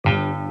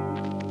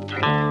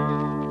It's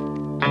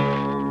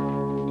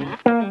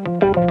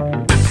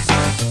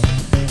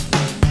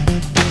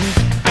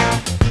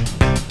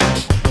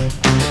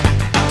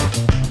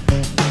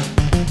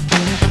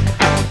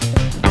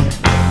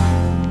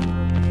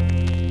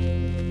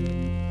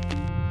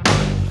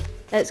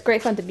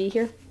great fun to be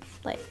here,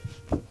 like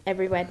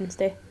every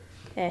Wednesday.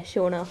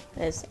 Shona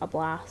is a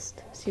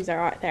blast. She's our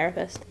art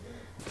therapist.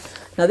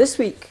 Now this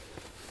week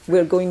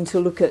we're going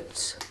to look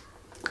at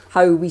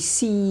how we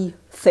see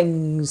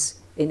things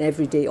in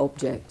everyday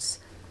objects.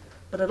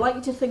 But I'd like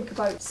you to think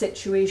about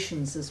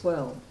situations as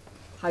well.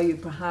 How you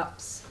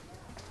perhaps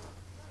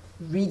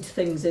read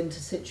things into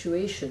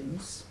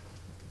situations.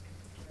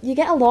 You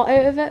get a lot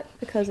out of it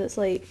because it's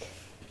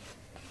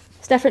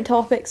different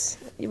topics.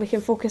 We can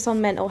focus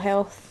on mental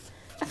health.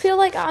 I feel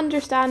like I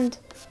understand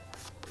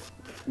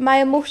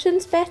my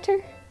emotions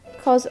better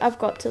because I've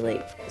got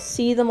to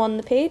see them on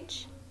the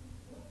page.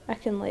 I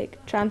can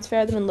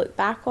transfer them and look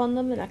back on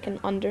them, and I can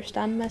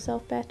understand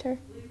myself better.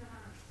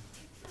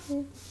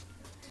 Yeah.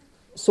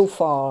 So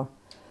far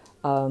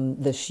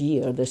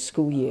this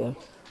school year,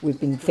 we've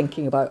been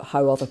thinking about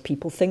how other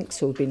people think.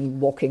 So we've been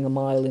walking a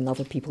mile in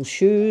other people's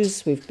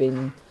shoes. We've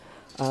been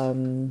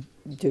doing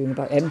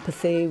about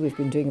empathy. We've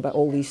been doing about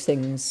all these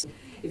things.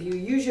 If you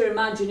use your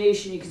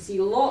imagination, you can see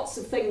lots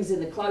of things in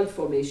the cloud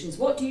formations.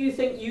 What do you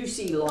think you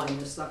see,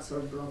 Linus? That's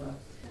her brother.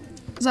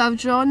 So I've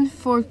drawn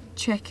 4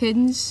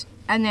 chickens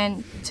and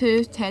then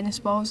 2 tennis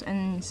balls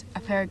and a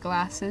pair of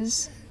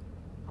glasses.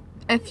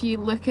 If you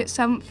look at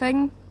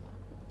something,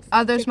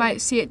 others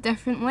might see it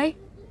differently,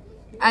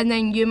 and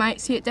then you might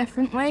see it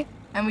differently,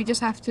 and we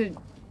just have to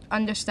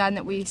understand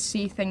that we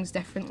see things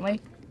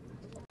differently.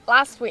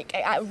 Last week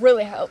it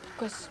really helped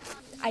because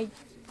I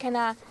kind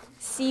of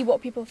see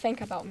what people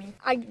think about me.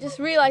 I just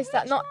realised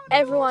that not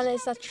everyone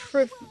is a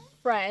true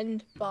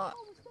friend, but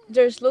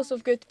there's lots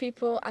of good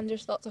people and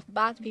there's lots of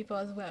bad people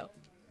as well.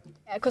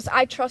 Because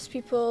I trust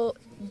people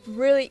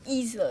really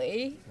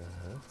easily,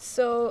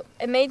 so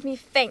it made me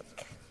think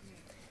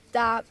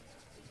that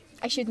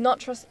I should not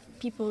trust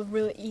people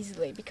really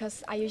easily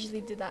because I usually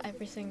do that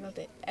every single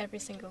day, every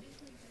single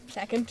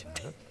second.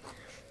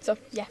 So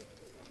yeah.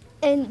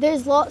 And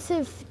there's lots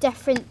of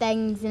different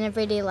things in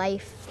everyday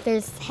life.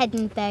 There's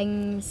hidden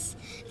things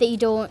that you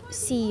don't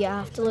see. You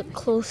have to look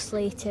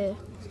closely to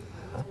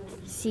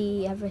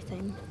see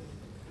everything.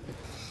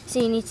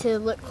 So you need to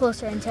look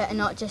closer into it and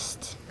not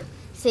just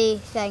say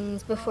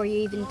things before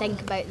you even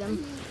think about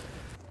them.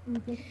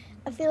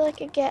 I feel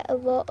like I get a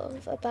lot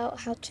about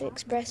how to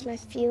express my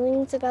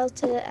feelings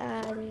about it,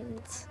 and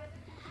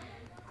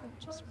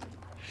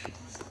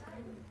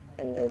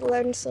I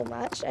learned so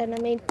much, and I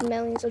made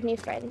millions of new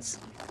friends.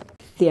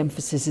 The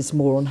emphasis is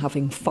more on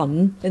having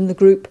fun in the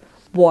group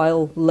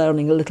while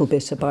learning a little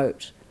bit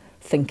about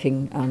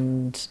thinking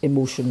and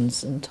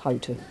emotions and how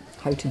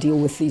to deal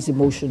with these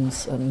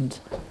emotions and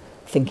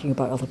thinking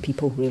about other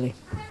people, really.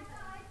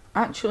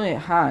 Actually, it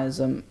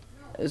has.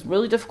 It's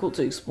really difficult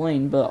to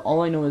explain, but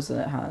all I know is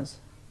that it has.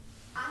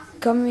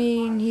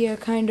 Coming here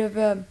kind of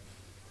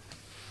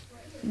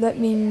let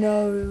me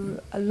know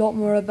a lot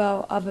more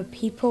about other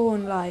people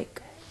and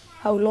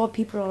how a lot of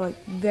people are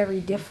very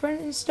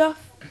different and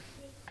stuff.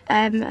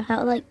 I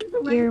felt like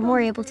you're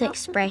more able to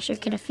express your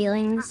kind of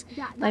feelings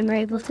when we're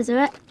able to do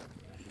it.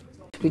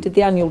 We did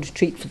the annual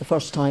retreat for the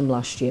first time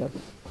last year,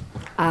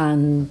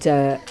 and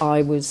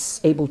I was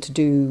able to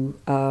do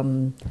a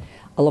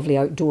lovely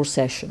outdoor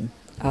session.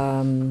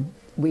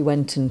 We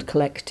went and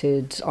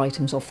collected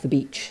items off the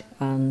beach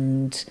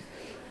and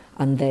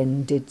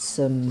then did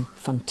some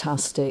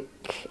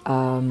fantastic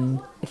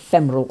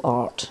ephemeral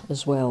art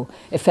as well.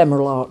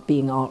 Ephemeral art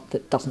being art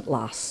that doesn't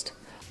last.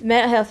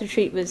 Mental health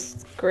retreat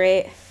was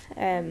great.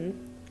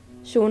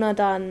 Shona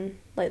done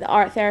the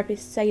art therapy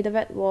side of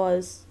it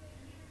was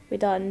we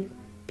done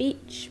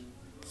beach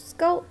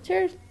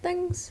sculpture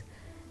things.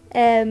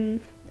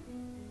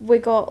 We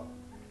got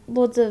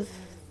loads of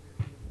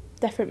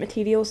different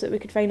materials that we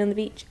could find on the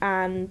beach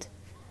and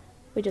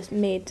we just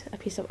made a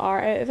piece of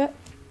art out of it.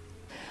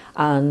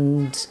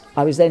 And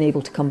I was then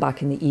able to come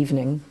back in the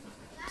evening,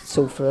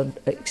 so for an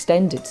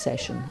extended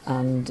session,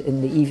 and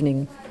in the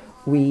evening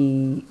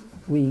we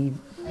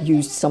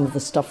used some of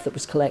the stuff that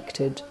was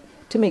collected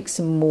to make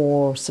some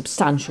more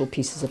substantial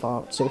pieces of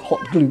art. So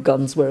hot glue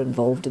guns were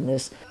involved in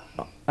this.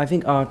 I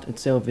think art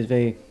itself is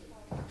very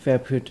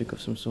therapeutic of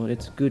some sort.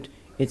 It's good,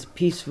 it's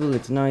peaceful,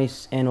 it's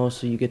nice, and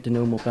also you get to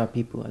know more about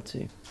people, I'd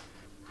say.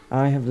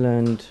 I have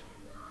learned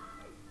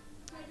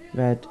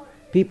that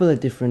people are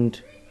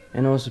different,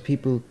 and also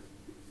people,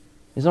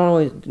 it's not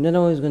always going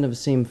to have the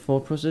same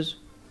thought process,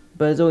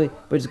 but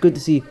it's good to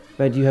see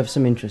that you have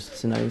some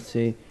interests, and I would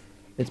say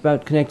it's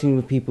about connecting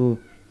with people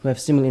who have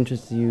similar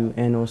interests to you,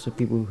 and also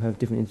people who have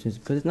different interests,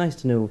 because it's nice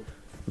to know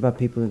about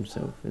people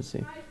themselves, I'd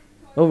say.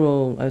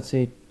 Overall, I would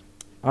say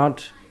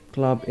art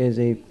club is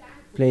a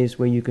place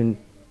where you can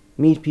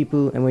meet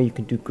people and where you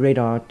can do great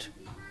art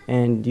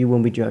and you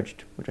won't be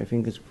judged, which I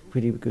think is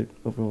pretty good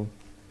overall.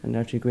 And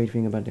actually a great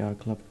thing about the art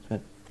club is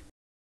that